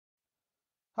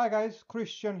Hi guys,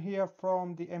 Christian here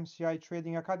from the MCI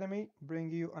Trading Academy, bring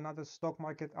you another stock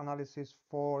market analysis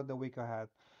for the week ahead.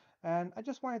 And I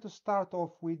just wanted to start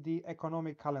off with the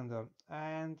economic calendar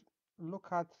and look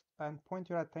at and point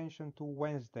your attention to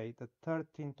Wednesday, the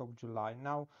 13th of July.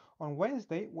 Now, on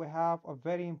Wednesday, we have a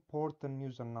very important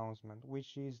news announcement,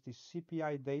 which is the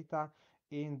CPI data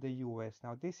in the US.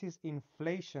 Now, this is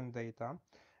inflation data,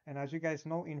 and as you guys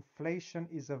know, inflation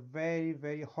is a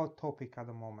very hot topic at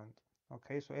the moment.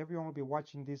 Okay, so everyone will be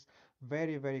watching this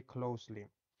very closely.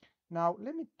 Now,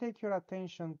 let me take your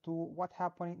attention to what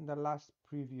happened in the last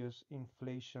previous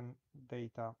inflation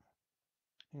data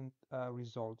in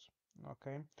results.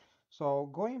 Okay, so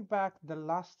going back the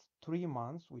last 3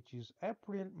 months, which is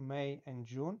April, May, and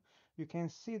June, you can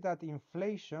see that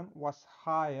inflation was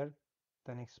higher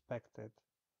than expected.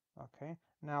 Okay,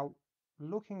 now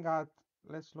looking at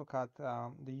let's look at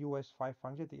the US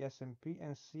 500, the S&P,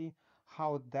 and see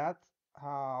how that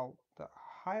how the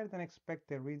higher than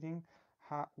expected reading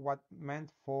what meant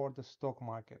for the stock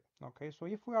market. Okay, so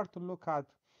if we are to look at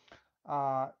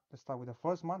let's start with the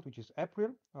first month, which is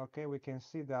April. Okay, we can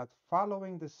see that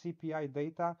following the CPI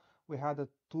data, we had a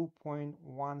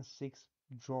 2.16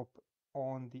 drop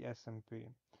on the S&P.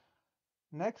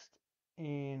 Next,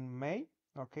 in May,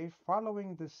 okay,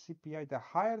 following the CPI, the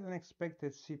higher than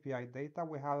expected CPI data,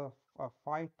 we have a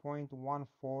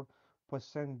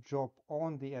 5.14% drop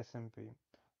on the S&P.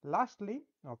 Lastly,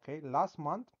 okay, last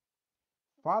month,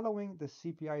 following the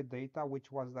CPI data,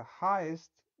 which was the highest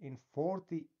in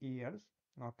 40 years,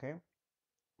 okay,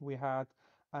 we had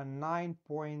a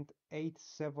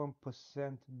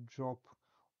 9.87% drop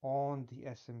on the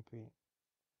S&P.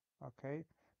 Okay,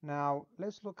 now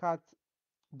let's look at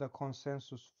the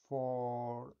consensus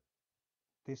for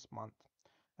this month.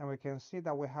 And we can see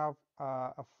that we have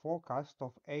a forecast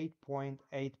of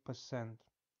 8.8%.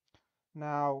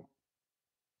 Now,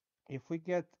 if we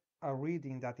get a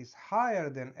reading that is higher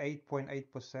than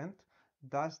 8.8%,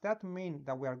 does that mean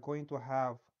that we are going to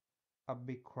have a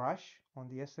big crash on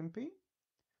the S&P?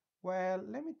 Well,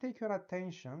 let me take your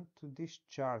attention to this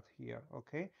chart here,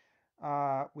 okay,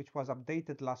 which was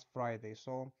updated last Friday.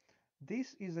 So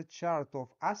this is a chart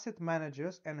of asset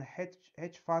managers and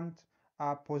hedge fund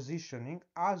positioning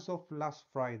as of last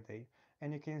Friday.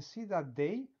 And you can see that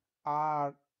they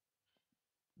are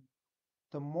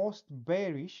the most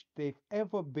bearish they've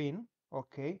ever been,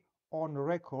 okay, on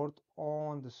record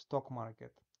on the stock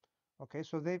market. Okay,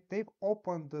 so they've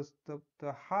opened the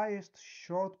highest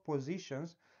short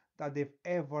positions that they've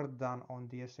ever done on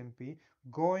the S&P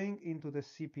going into the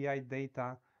CPI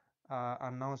data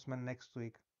announcement next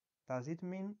week. Does it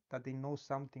mean that they know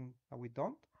something that we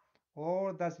don't?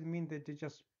 Or does it mean that they're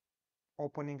just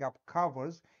opening up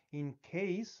covers in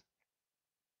case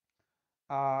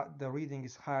the reading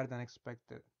is higher than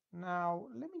expected? Now,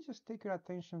 let me just take your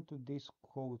attention to this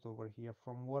quote over here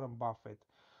from Warren Buffett,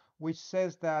 which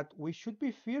says that we should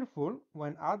be fearful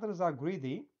when others are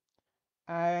greedy,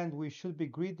 and we should be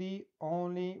greedy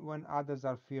only when others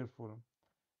are fearful.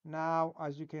 Now,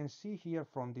 as you can see here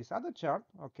from this other chart,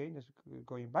 okay, just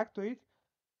going back to it,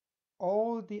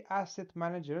 all the asset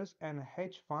managers and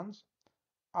hedge funds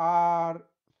are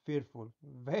fearful,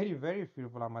 very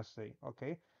fearful, I must say.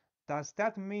 Okay, does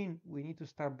that mean we need to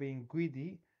start being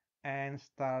greedy and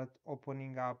start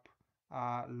opening up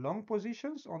long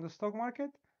positions on the stock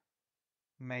market?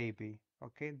 Maybe.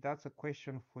 Okay, that's a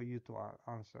question for you to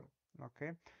answer.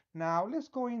 Okay, now let's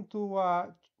go into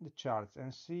the charts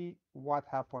and see what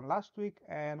happened last week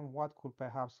and what could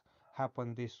perhaps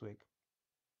happen this week.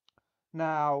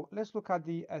 Now let's look at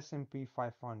the S&P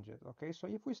 500. Okay, so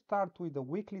if we start with the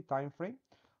weekly time frame,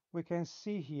 we can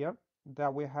see here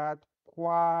that we had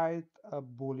quite a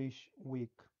bullish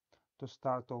week to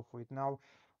start off with. Now,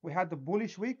 we had the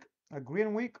bullish week, a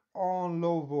green week on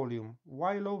low volume.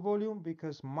 Why low volume?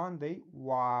 Because Monday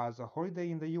was a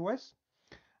holiday in the US,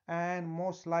 and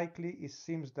most likely it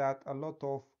seems that a lot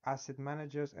of asset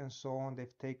managers and so on,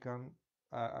 they've taken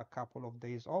a couple of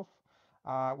days off,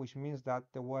 which means that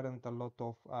there weren't a lot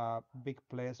of big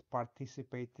players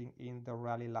participating in the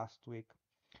rally last week.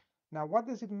 Now, what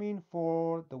does it mean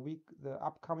for the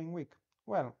upcoming week?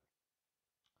 Well,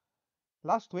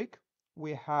 last week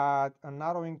we had a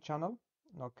narrowing channel,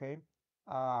 okay,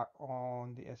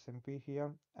 on the S&P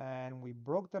here, and we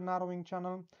broke the narrowing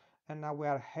channel, and now we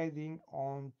are heading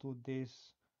on to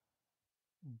this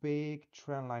big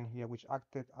trend line here, which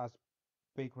acted as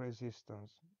big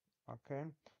resistance. Okay,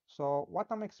 so what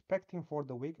I'm expecting for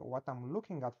the week, what I'm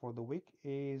looking at for the week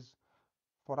is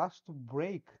for us to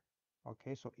break.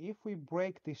 Okay, so if we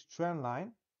break this trend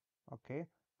line, okay,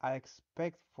 I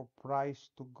expect for price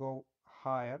to go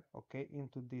higher, okay,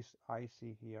 into this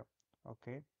IC here,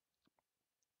 okay,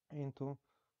 into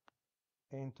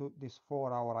this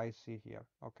 4-hour IC here.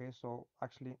 Okay, so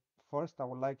actually first I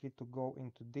would like it to go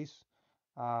into this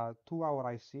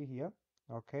 2-hour IC here,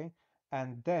 okay,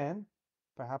 and then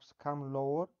perhaps come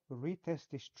lower, retest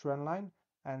this trend line,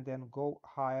 and then go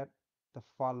higher the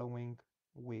following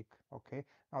week. Okay,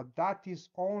 now that is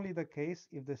only the case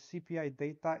if the CPI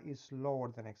data is lower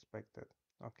than expected.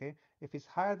 Okay, if it's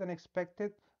higher than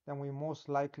expected, then we most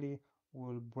likely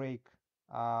will break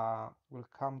will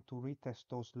come to retest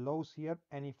those lows here.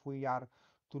 And if we are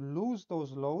to lose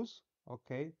those lows,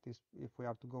 okay, this if we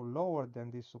are to go lower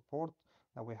than this support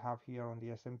that we have here on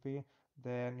the S&P,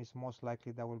 then it's most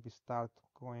likely that we'll be start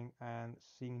going and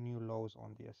seeing new lows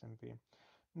on the S&P.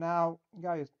 Now,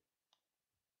 guys,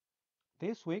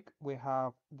 this week we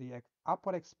have the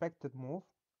upper expected move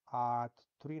at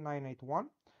 3981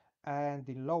 and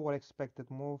the lower expected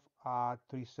move at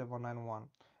 3791.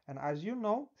 And as you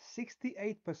know,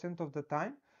 68% of the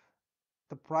time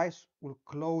the price will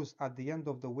close at the end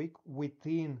of the week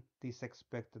within this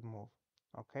expected move.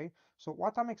 Okay, so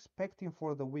what I'm expecting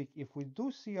for the week, if we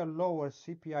do see a lower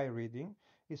CPI reading,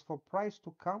 is for price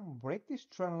to come, break this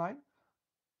trend line,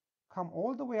 come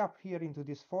all the way up here into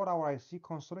this 4-hour IC,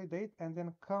 consolidate, and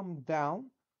then come down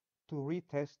to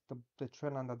retest the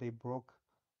trend line that they broke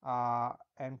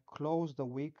and close the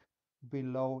week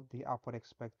below the upper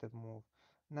expected move.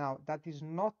 Now, that is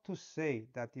not to say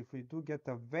that if we do get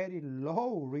a very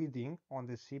low reading on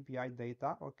the CPI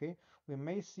data, okay, we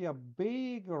may see a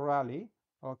big rally,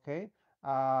 okay,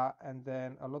 and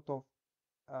then a lot of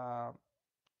uh,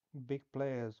 big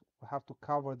players will have to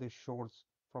cover the shorts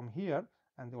from here,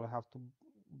 and they will have to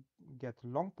get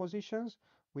long positions,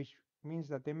 which means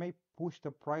that they may push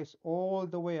the price all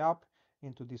the way up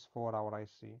into this 4-hour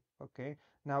IC. Okay,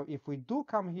 now if we do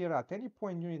come here at any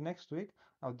point during next week,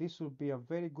 now this will be a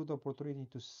very good opportunity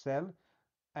to sell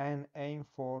and aim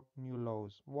for new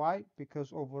lows. Why?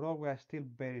 Because overall we are still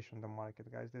bearish on the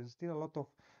market, guys. There's still a lot of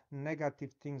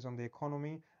negative things on the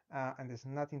economy, and there's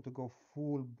nothing to go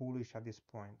full bullish at this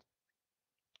point.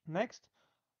 Next,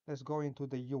 let's go into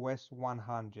the US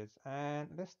 100s, and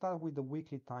let's start with the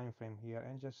weekly time frame here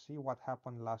and just see what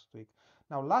happened last week.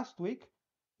 Now last week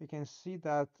we can see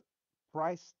that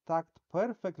price stacked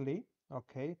perfectly,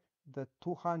 okay, the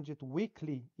 200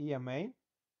 weekly EMA,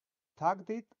 tagged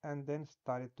it, and then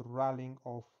started rallying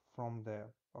off from there,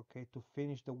 okay, to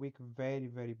finish the week very,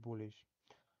 very bullish.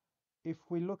 If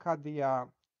we look at the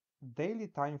daily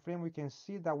time frame, we can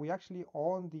see that we actually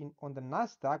on the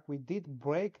Nasdaq we did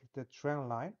break the trend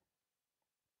line.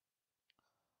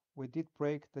 We did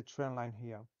break the trend line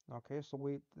here. Okay,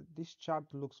 so this chart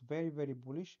looks very, very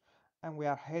bullish, and we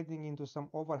are heading into some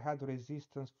overhead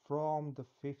resistance from the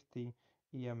 50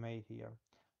 EMA here.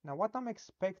 Now, what I'm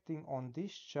expecting on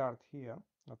this chart here,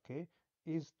 okay,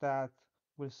 is that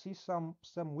we'll see some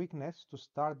weakness to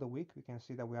start the week. We can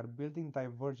see that we are building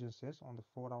divergences on the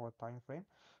 4-hour time frame.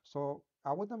 So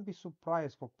I wouldn't be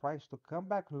surprised for price to come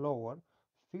back lower,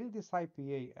 fill this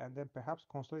IPA, and then perhaps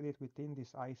consolidate within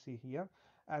this IC here.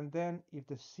 And then if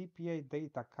the CPI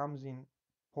data comes in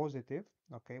positive,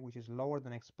 okay, which is lower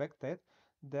than expected,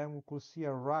 then we could see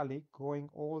a rally going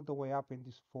all the way up in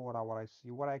this 4-hour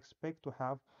IC, what I expect to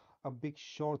have a big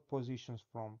short positions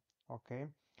from, okay,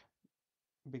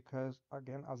 because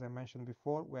again, as I mentioned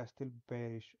before, we are still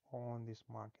bearish on this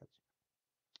market.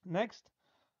 Next,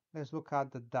 let's look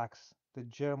at the DAX, the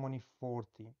Germany 40.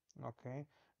 Okay,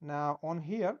 now on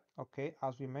here, okay,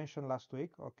 as we mentioned last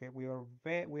week, okay, we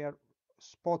are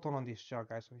spot on this chart,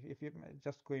 guys. So if you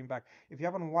just going back, if you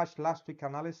haven't watched last week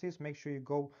analysis, make sure you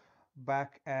go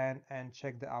back and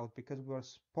check that out, because we were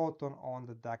spot on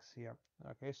the DAX here.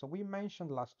 Okay, so we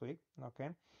mentioned last week, okay,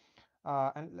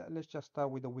 and let's just start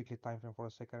with the weekly time frame for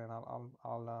a second, and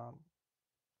I'll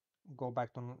go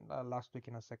back to last week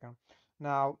in a second.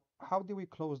 Now, how did we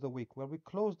close the week? Well, we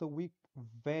closed the week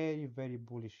very, very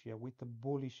bullish here with the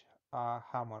bullish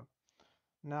hammer.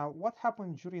 Now, what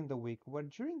happened during the week? Well,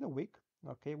 during the week,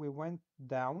 okay, we went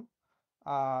down,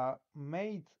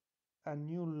 made a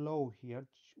new low here,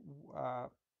 uh,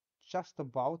 just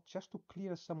to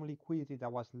clear some liquidity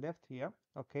that was left here,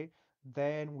 okay,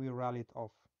 then we rallied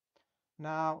off.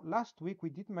 Now, last week we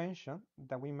did mention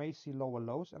that we may see lower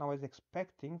lows, and I was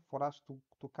expecting for us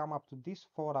to come up to this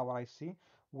 4-hour IC,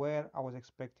 where I was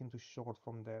expecting to short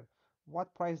from there.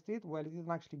 What price did? Well, it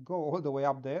didn't actually go all the way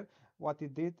up there. What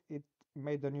it did, it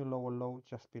made a new lower low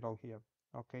just below here.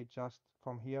 Okay, just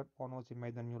from here onwards, it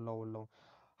made a new lower low.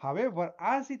 However,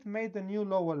 as it made the new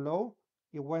lower low,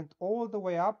 it went all the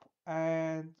way up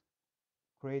and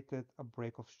created a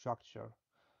break of structure.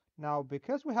 Now,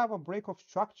 because we have a break of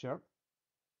structure,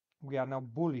 we are now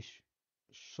bullish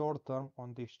short term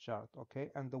on this chart, okay?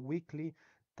 And the weekly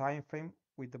time frame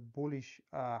with the bullish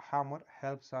hammer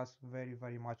helps us very,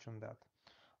 very much on that.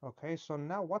 Okay, so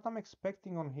now what I'm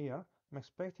expecting on here, I'm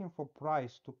expecting for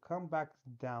price to come back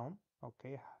down,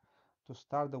 okay, to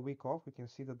start the week off. We can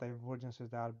see the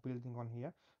divergences that are building on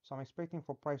here. So I'm expecting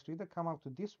for price to either come up to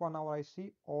this 1 hour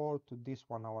IC or to this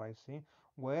 1 hour IC,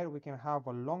 where we can have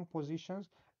a long positions,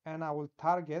 and I will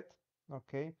target,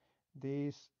 okay,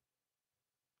 this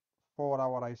 4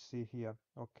 hour IC here,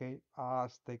 okay,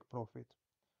 as take profit.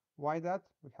 Why that?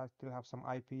 We still have some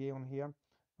IPA on here.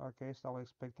 Okay, so I was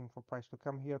expecting for price to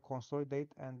come here, consolidate,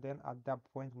 and then at that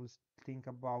point we'll think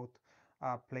about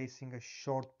placing a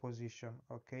short position,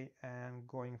 okay, and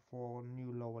going for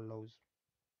new lower lows.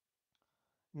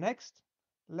 Next,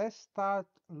 let's start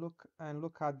look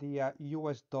at the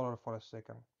US dollar for a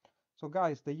second. So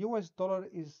guys, the US dollar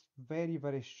is very,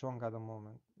 very strong at the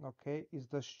moment. Okay, it's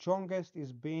the strongest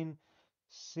it's been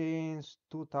since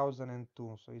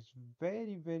 2002. So it's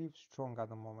very, very strong at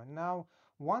the moment. Now,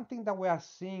 one thing that we are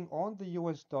seeing on the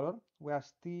US dollar, we are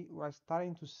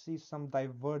starting to see some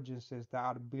divergences that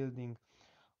are building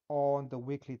on the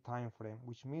weekly time frame,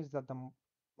 which means that the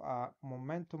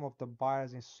momentum of the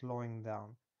buyers is slowing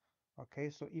down. Okay,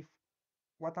 so if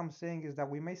what I'm saying is that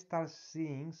we may start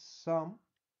seeing some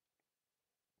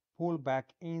pullback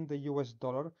in the US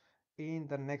dollar in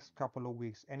the next couple of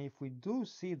weeks. And if we do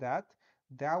see that,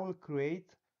 that will create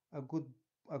a good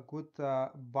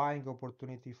buying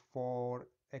opportunity for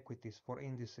equities, for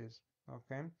indices.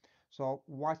 Okay, so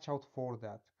watch out for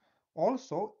that.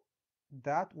 Also,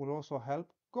 that will also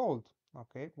help gold.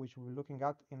 Okay, which we'll be looking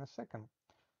at in a second.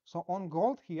 So on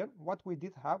gold here, what we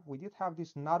did have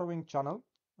this narrowing channel,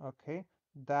 okay,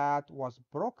 that was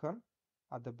broken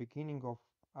at the beginning of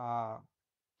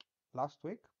last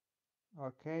week,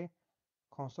 okay,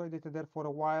 consolidated there for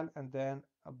a while, and then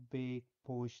a big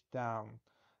push down,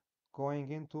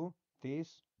 going into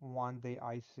this 1 day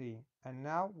IC. And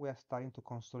now we are starting to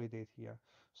consolidate here.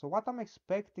 So what I'm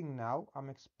expecting now, I'm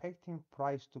expecting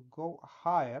price to go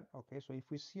higher. Okay, so if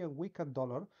we see a weaker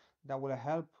dollar, that will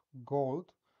help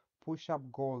gold, push up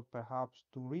gold perhaps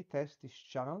to retest this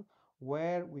channel,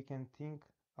 where we can think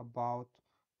about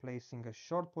placing a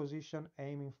short position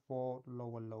aiming for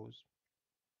lower lows.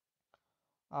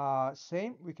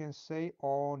 Same we can say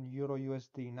on Euro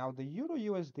USD. Now the Euro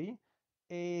USD,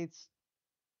 it's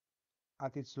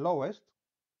at its lowest,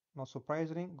 not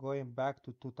surprisingly, going back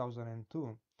to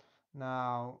 2002.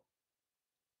 Now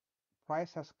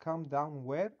price has come down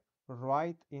where?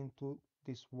 Right into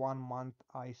this 1 month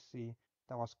IC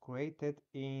that was created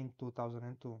in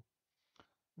 2002.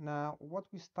 Now what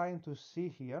we're starting to see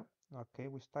here, okay,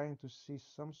 we're starting to see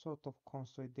some sort of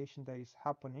consolidation that is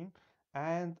happening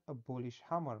and a bullish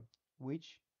hammer,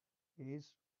 which is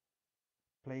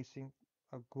placing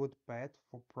a good bet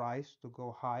for price to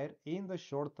go higher in the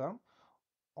short term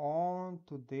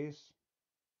onto this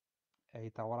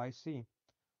 8 hour IC.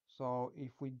 So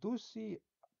if we do see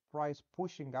price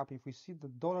pushing up, if we see the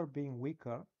dollar being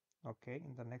weaker, okay,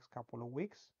 in the next couple of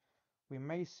weeks, we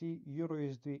may see Euro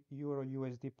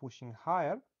USD pushing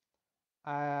higher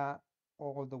uh,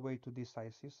 all the way to this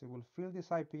IC. So we'll fill this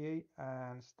IPA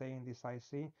and stay in this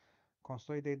IC,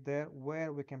 consolidate there,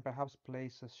 where we can perhaps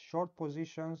place a short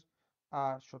position,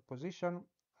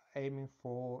 aiming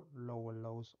for lower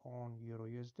lows on Euro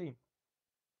USD.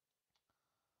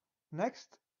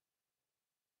 Next,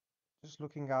 just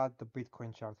looking at the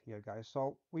Bitcoin chart here, guys.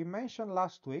 So we mentioned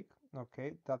last week,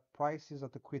 okay, that price is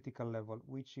at a critical level,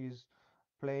 which is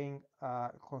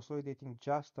consolidating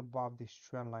just above this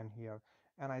trend line here.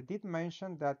 And I did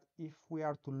mention that if we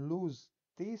are to lose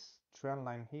this trend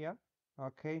line here,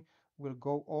 okay, we'll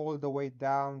go all the way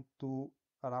down to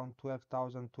around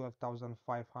 12,000,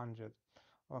 12,500,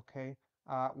 okay,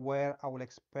 where I will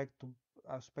expect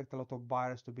a lot of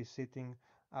buyers to be sitting,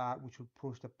 which will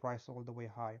push the price all the way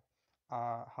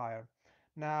higher.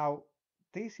 Now,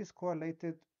 this is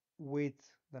correlated with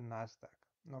the Nasdaq.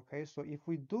 Okay, so if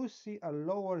we do see a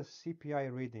lower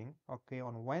CPI reading, okay,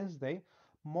 on Wednesday,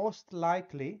 most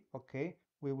likely, okay,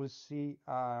 we will see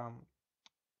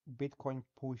Bitcoin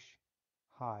push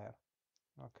higher.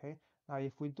 Okay. Now,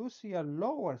 if we do see a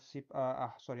lower a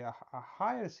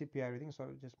higher CPI reading, so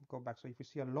just go back. So if we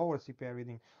see a lower CPI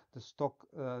reading,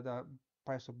 the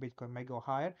price of Bitcoin may go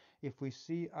higher. If we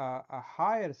see a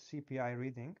higher CPI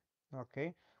reading,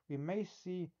 okay, we may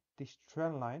see this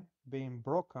trend line being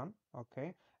broken,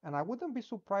 okay, and I wouldn't be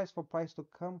surprised for price to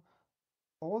come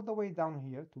all the way down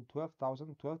here to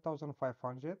 12,000,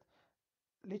 12,500,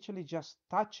 literally just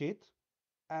touch it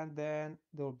and then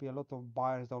there will be a lot of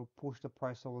buyers that will push the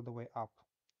price all the way up.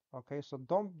 Okay, so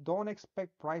don't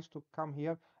expect price to come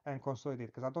here and consolidate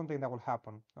because I don't think that will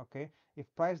happen. Okay, if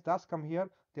price does come here,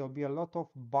 there will be a lot of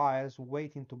buyers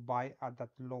waiting to buy at that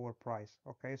lower price.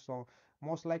 Okay, so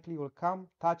most likely will come,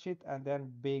 touch it, and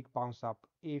then big bounce up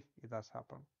if it does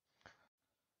happen.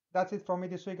 That's it from me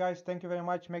this week, guys. Thank you very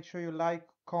much. Make sure you like,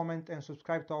 comment, and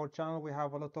subscribe to our channel. We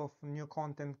have a lot of new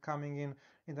content coming in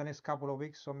the next couple of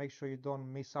weeks, so make sure you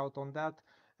don't miss out on that.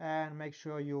 And make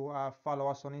sure you follow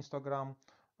us on Instagram,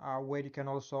 where you can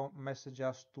also message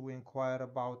us to inquire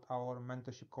about our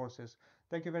mentorship courses.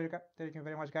 Thank you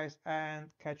very much, guys, and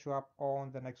catch you up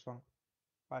on the next one.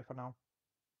 Bye for now.